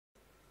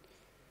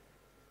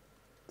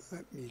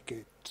Let me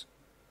get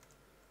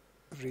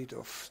rid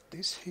of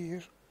this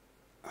here,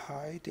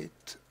 hide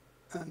it,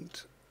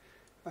 and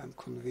I'm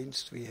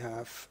convinced we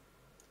have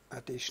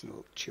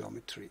additional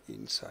geometry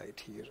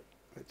inside here.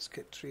 Let's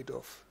get rid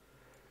of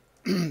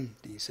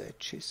these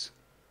edges.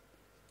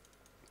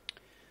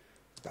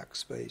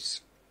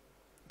 Backspace,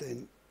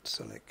 then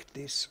select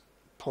this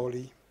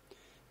poly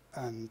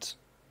and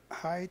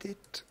hide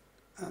it,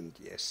 and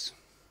yes.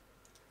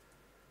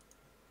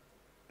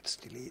 Let's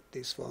delete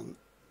this one.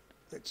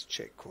 Let's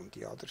check on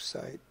the other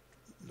side.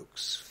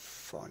 Looks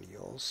funny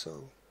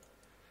also.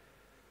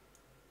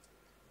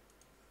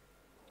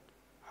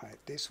 Hide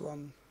this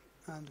one,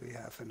 and we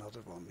have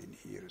another one in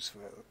here as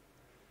well.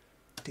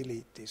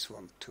 Delete this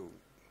one too.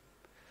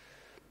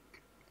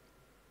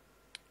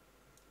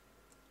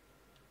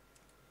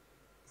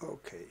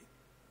 Okay,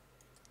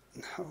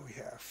 now we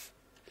have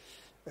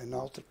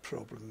another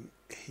problem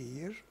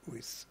here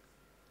with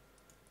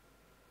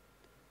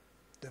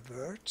the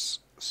words,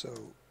 so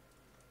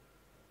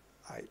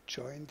I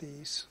join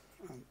these,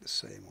 and the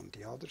same on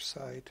the other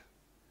side.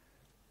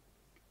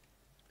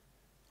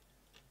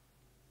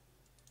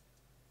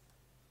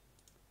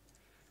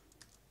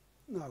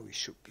 Now we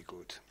should be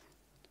good.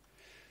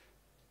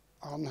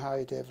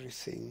 Unhide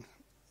everything.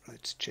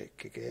 Let's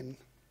check again.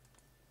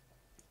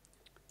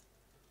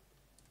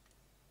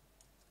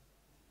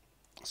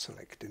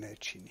 Select an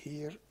edge in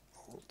here,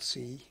 Alt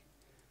C.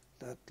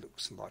 That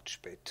looks much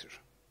better.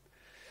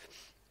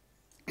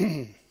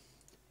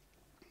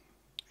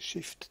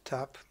 Shift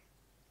tab.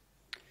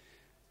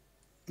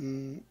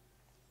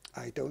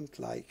 I don't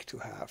like to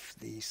have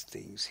these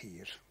things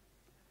here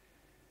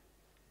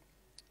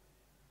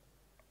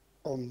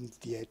on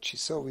the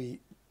edges, so we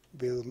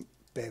will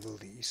bevel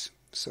these.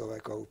 So I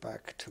go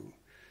back to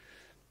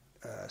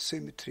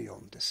symmetry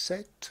on the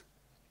set,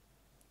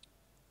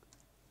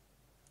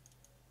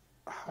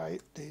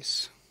 hide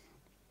this,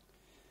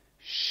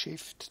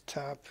 Shift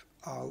tab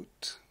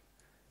out,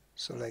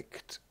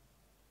 select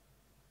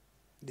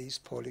these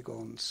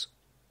polygons,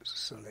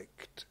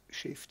 select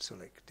Shift,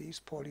 select these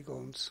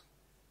polygons,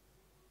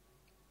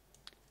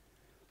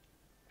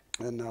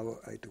 and now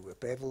I do a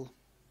bevel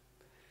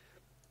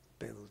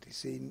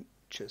this in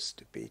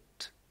just a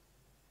bit,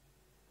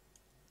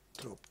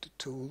 drop the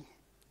tool,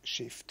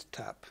 Shift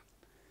tab,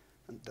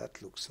 and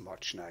that looks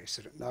much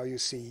nicer. Now you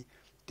see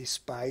the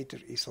spider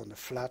is on a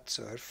flat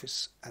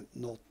surface and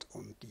not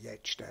on the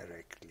edge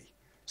directly,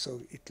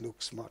 so it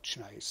looks much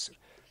nicer.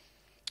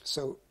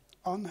 So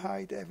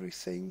unhide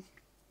everything.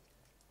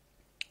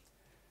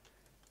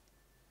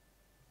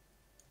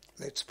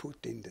 Let's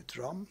put in the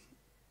drum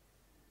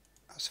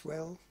as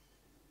well.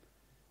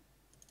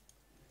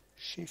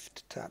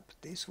 Shift tab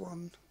this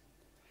one,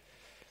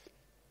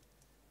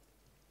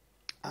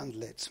 and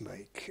let's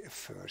make a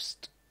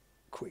first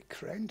quick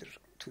render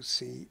to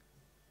see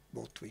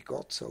what we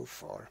got so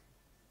far.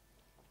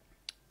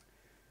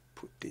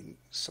 Put in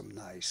some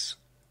nice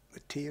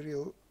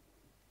material,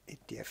 hit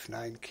the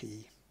F9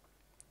 key.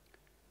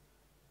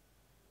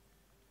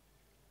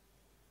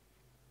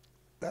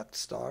 That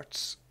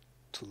starts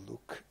to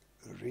look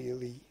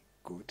really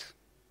good.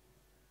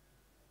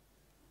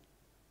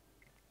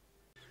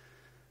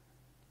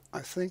 I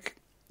think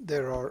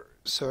there are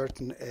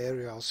certain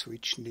areas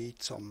which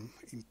need some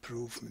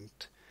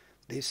improvement.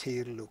 This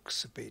here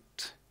looks a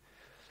bit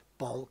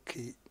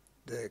bulky.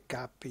 The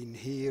gap in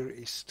here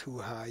is too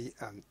high,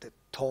 and the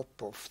top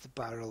of the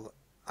barrel,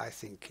 I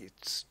think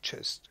it's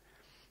just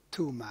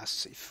too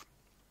massive.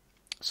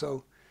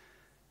 So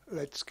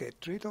let's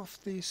get rid of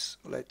this.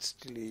 Let's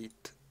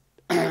delete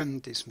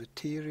this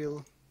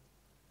material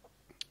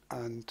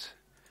and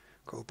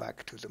go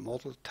back to the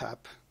Model tab.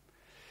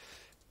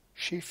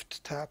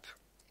 Shift tab.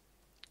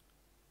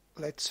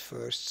 Let's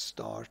first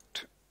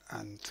start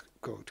and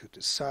go to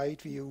the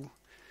side view.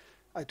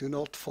 I do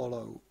not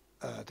follow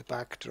the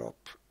backdrop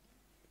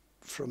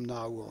from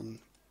now on.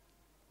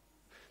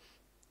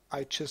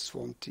 I just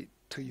wanted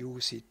to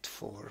use it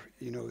for,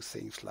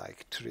 things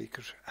like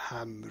trigger,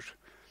 hammer,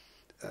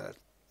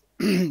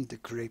 the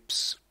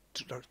grips,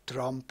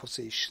 drum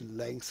position,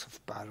 length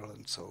of barrel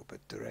and so, but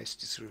the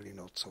rest is really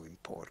not so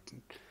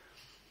important.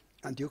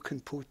 And you can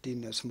put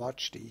in as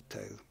much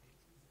detail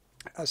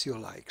as you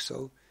like.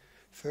 So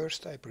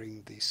first I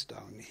bring this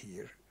down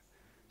here,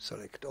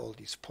 select all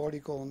these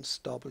polygons,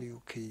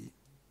 W key,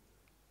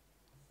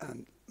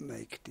 and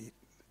make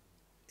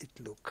it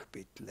look a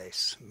bit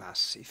less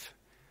massive.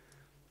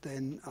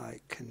 Then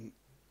I can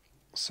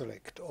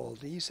select all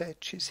these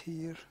edges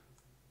here,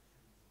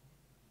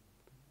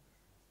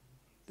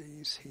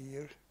 these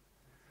here,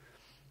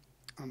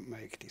 and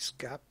make this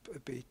gap a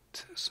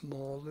bit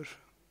smaller.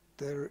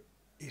 There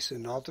is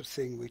another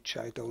thing which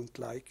I don't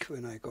like.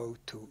 When I go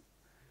to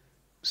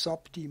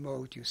sub-D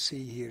mode, you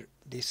see here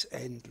this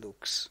end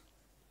looks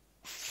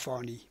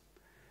funny,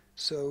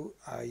 so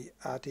I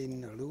add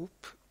in a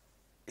loop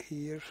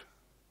here,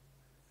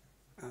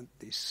 and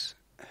this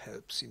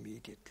helps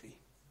immediately.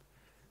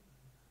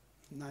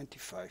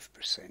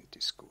 95%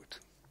 is good.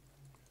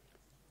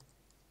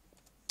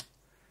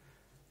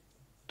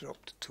 Drop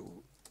the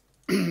tool.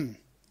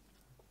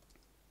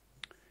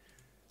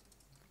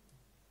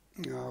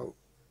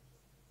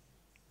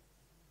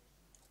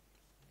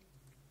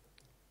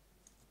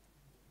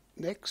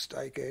 next,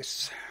 I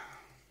guess,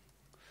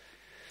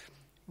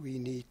 we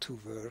need to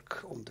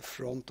work on the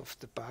front of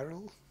the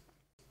barrel.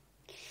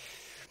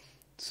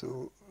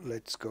 So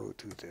let's go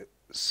to the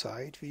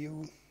side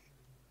view,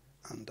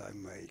 and I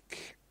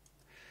make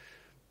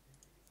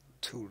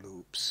 2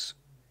 loops.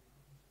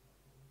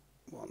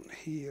 One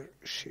here,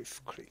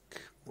 shift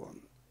click,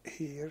 one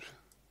here,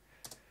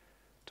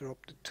 drop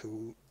the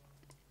tool,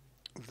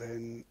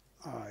 then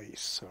I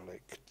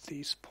select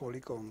these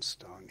polygons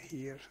down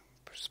here,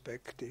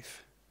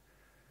 perspective,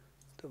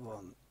 the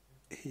one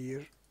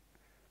here,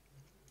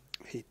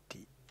 hit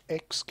the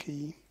X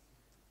key,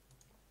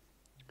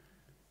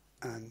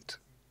 and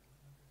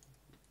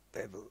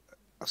bevel,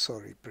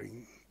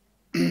 bring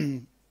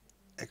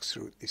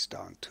extrude this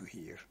down to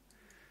here.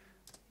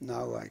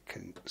 Now I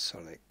can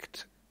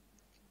select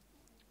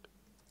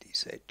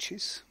these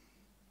edges,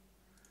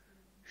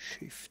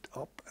 shift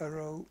up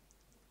arrow,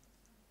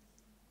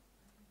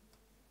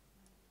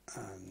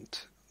 and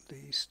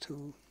these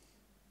two,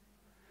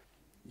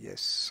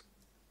 yes,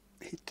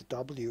 hit the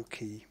W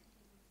key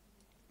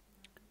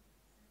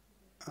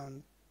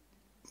and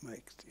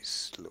make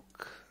this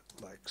look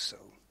like so.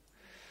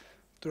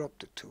 Drop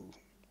the tool,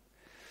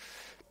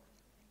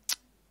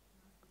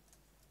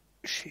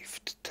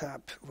 shift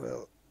tab,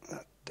 well,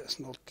 that does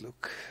not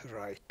look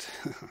right.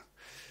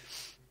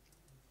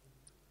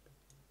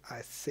 I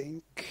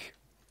think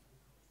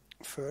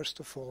first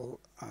of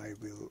all I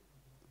will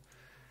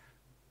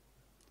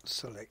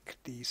select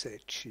these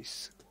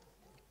edges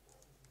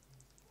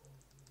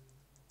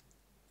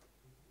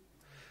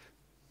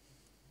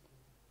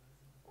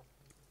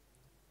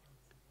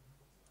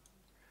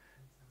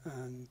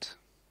and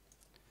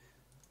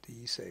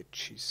these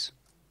edges.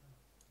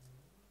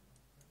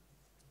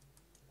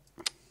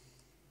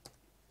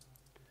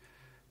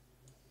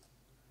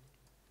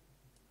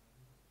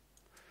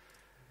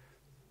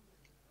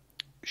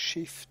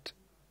 Shift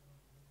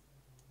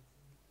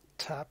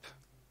tab,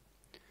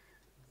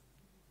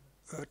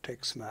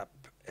 vertex map,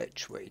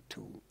 edge weight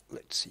tool.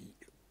 Let's see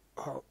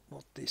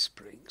what this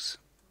brings.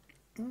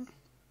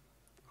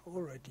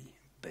 Already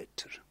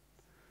better.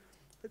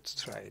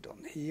 Let's try it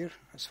on here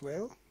as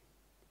well.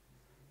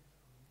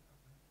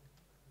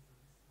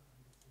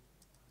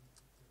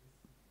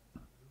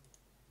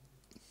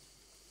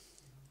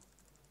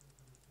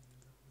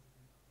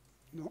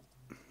 No,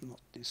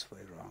 not this way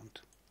around.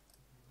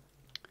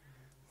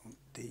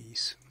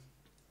 These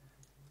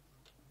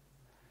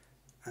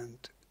and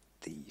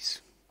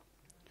these.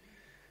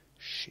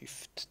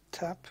 Shift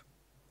tab,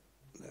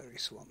 there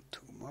is one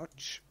too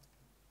much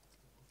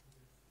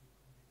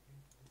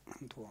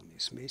and one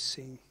is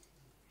missing,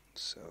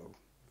 so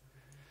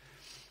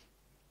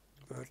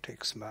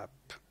vertex map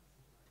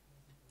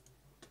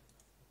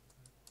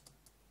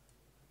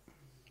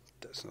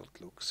does not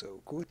look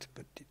so good,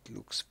 but it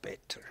looks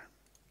better.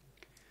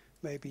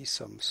 Maybe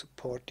some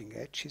supporting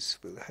edges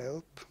will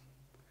help,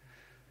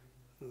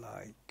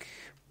 like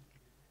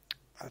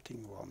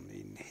adding one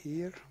in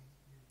here.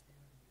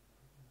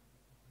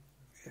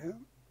 Yeah,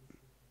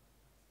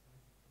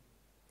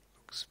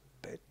 looks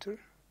better.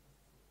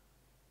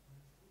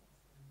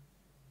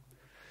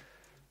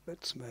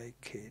 Let's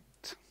make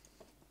it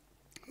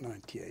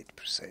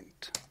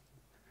 98%.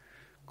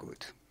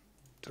 Good.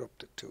 Drop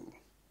the tool.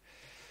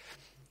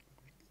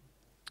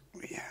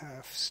 We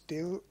have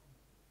still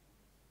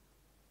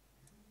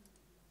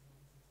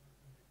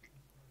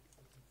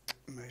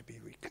maybe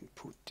we can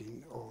put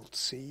in Alt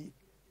C,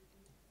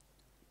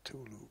 2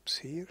 loops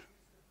here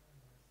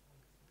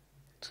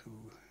to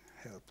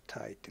help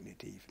tighten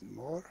it even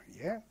more.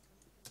 Yeah,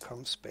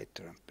 comes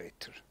better and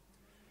better.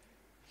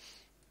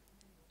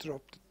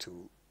 Drop the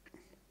tool.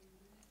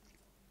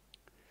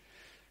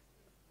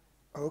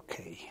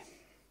 Okay.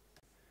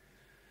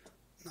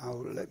 Now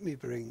let me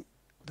bring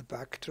the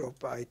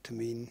backdrop item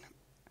in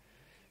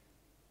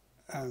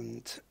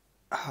and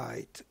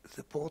hide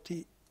the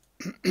body.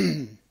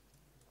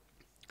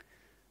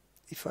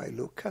 If I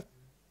look at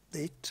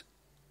it,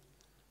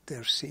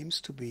 there seems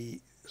to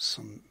be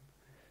some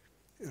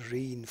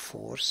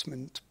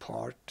reinforcement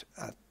part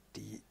at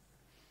the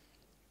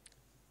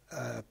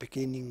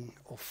beginning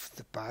of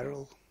the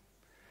barrel.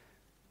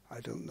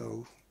 I don't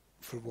know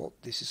for what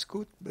this is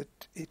good,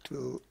 but it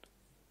will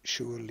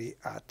surely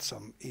add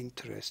some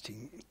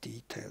interesting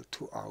detail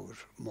to our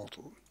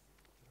model.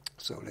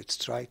 So let's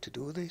try to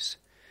do this.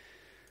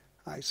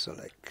 I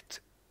select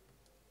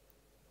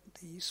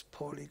these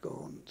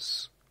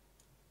polygons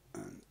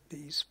and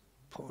these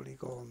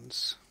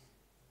polygons.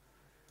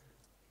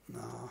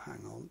 Now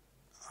hang on,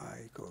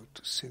 I go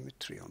to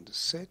symmetry on the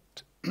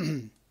set.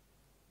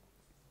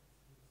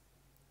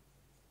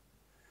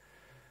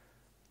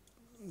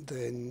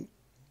 Then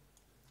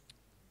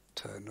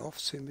turn off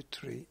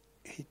symmetry,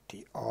 hit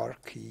the R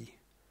key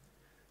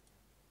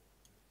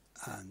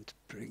and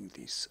bring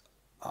this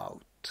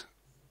out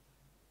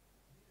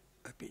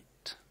a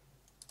bit,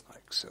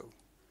 like so.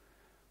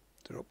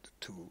 Drop the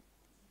tool.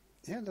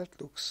 Yeah,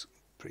 that looks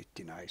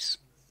pretty nice.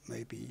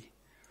 Maybe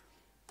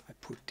I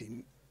put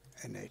in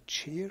an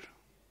edge here.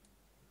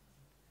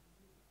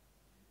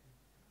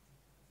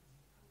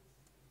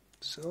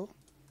 so.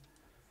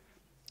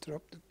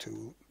 Drop the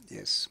tool.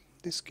 Yes,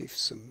 this gives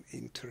some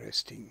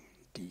interesting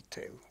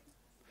detail.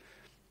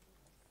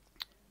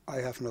 I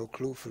have no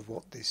clue for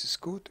what this is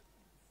good,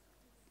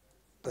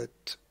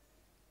 but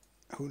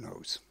who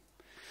knows.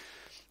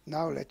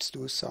 Now let's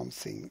do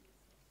something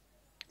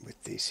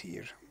with this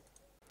here.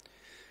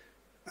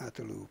 Add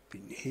a loop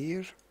in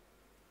here.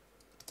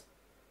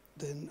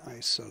 Then I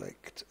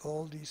select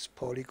all these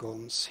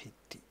polygons, hit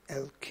the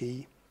L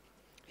key,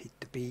 hit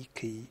the B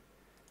key,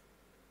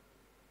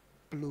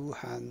 blue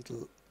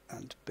handle,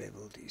 and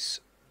bevel this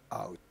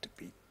out a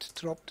bit.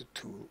 Drop the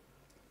tool.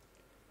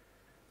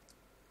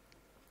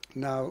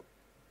 Now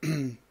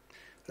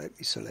let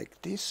me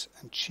select this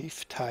and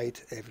shift hide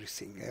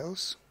everything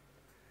else.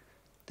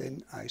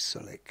 Then I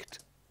select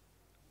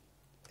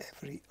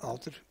every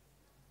other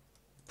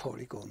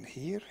polygon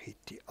here, hit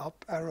the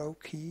up arrow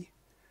key,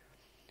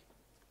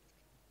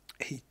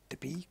 hit the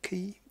B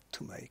key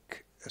to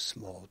make a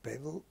small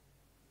bevel,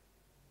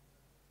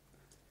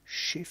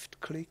 shift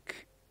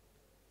click,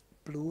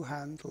 blue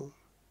handle,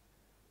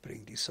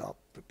 bring this up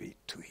a bit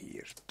to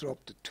here,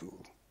 drop the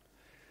tool.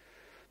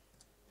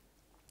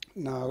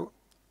 Now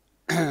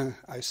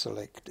I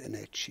select an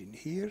edge in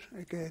here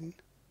again,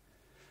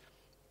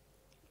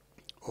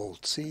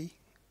 Alt C,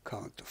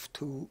 count of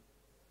 2,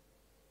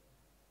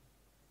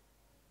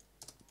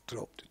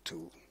 drop the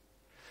tool.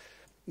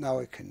 Now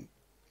I can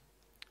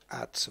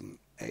add some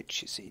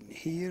edges in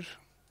here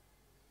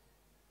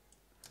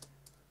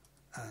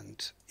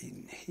and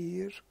in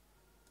here,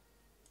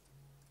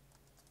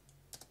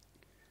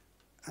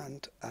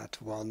 and add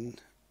one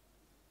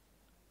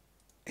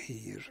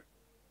here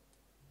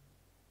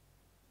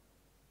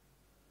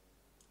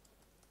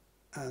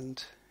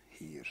and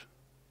here.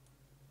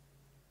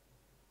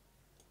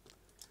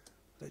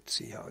 Let's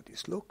see how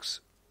this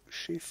looks.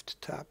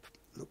 Shift tab,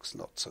 looks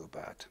not so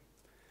bad.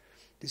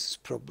 This is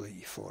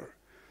probably for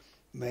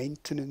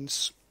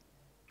maintenance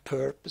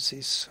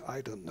purposes,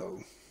 I don't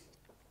know.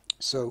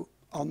 So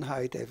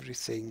unhide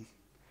everything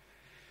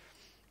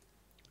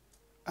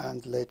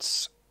and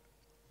let's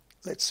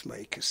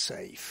make a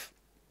save.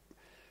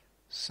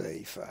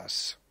 Save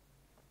as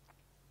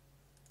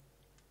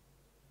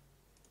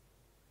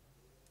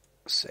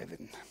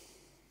 7.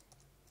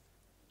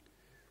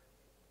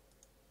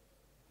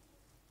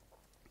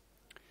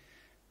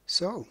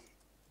 So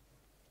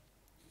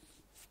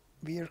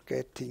we are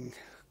getting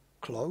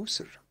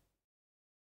closer